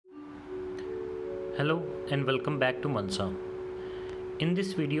Hello and welcome back to Mansaa. In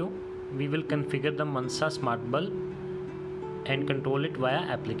this video, we will configure the Mansaa smart bulb and control it via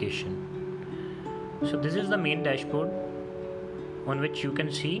application. So this is the main dashboard on which you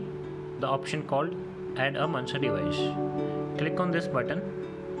can see the option called Add a Mansaa device. Click on this button.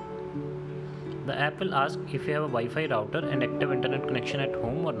 The app will ask if you have a Wi-Fi router and active internet connection at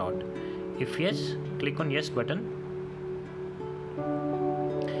home or not. If yes, click on Yes button.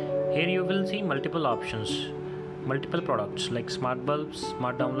 Here you will see multiple options, multiple products like smart bulbs,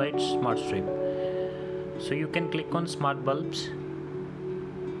 smart downlights, smart strip. So you can click on smart bulbs.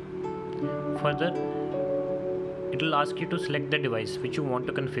 Further, it will ask you to select the device which you want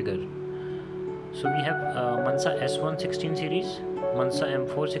to configure. So we have Mansaa S1 16 series, Mansaa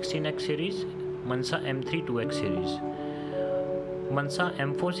M4 16X series, Mansaa M3 2X series. Mansaa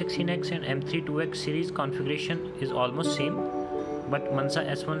M4 16X and M3 2X series configuration is almost same, but Mansaa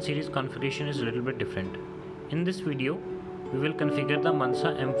S1 series configuration is a little bit different. In this video, we will configure the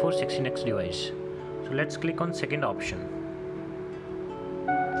Mansaa M4 16X device. So let's click on second option.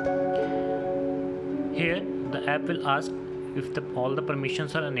 Here, the app will ask if all the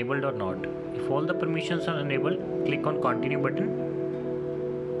permissions are enabled or not. If all the permissions are enabled, click on continue button.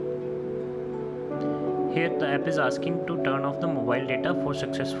 Here, the app is asking to turn off the mobile data for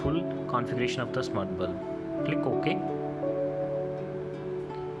successful configuration of the smart bulb. Click OK.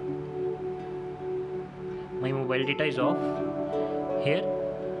 My mobile data is off. Here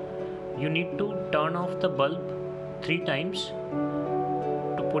you need to turn off the bulb 3 times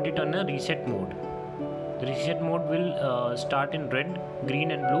to put it on a reset mode. The reset mode will start in red,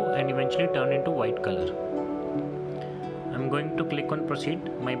 green and blue and eventually turn into white color. I'm going to click on proceed.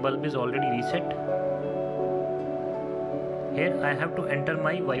 My bulb is already reset. Here I have to enter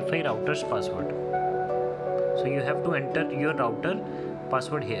my Wi-Fi router's password. So you have to enter your router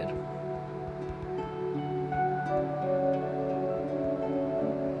password here.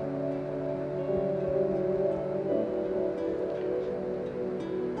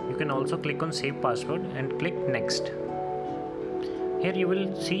 You can also click on save password and click next. Here you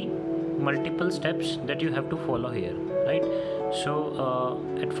will see multiple steps that you have to follow here, right? So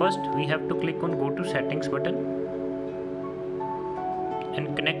at first we have to click on go to settings button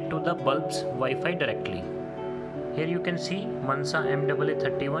and connect to the bulb's Wi-Fi directly. Here you can see Mansaa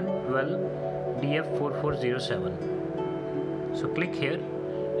M3112 DF4407. So click here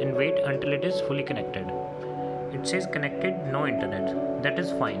and wait until it is fully connected. It says connected, no internet. That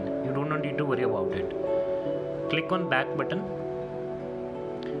is fine. You do not need to worry about it. Click on back button.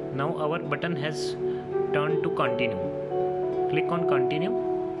 Now our button has turned to continue. Click on continue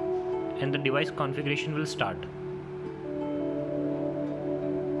and the device configuration will start.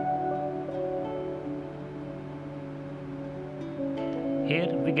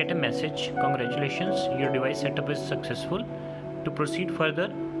 Here we get a message, congratulations, your device setup is successful. To proceed further,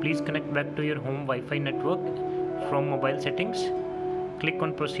 please connect back to your home Wi-Fi network from mobile settings. Click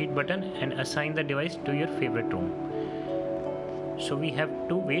on proceed button and assign the device to your favorite room. So we have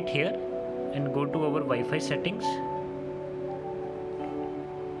to wait here and go to our Wi-Fi settings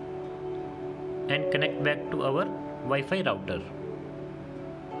and connect back to our Wi-Fi router.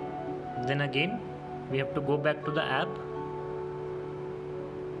 Then again we have to go back to the app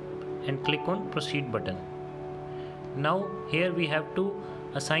and click on proceed button. Now here we have to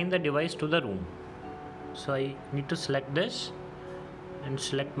assign the device to the room. So I need to select this and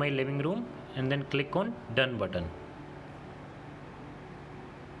select my living room and then click on done button.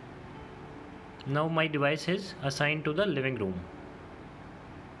 Now my device is assigned to the living room.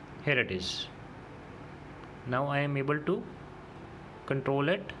 Here it is. Now I am able to control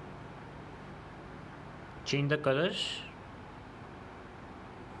it, change the colors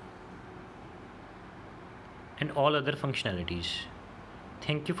and all other functionalities.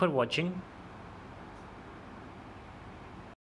 Thank you for watching.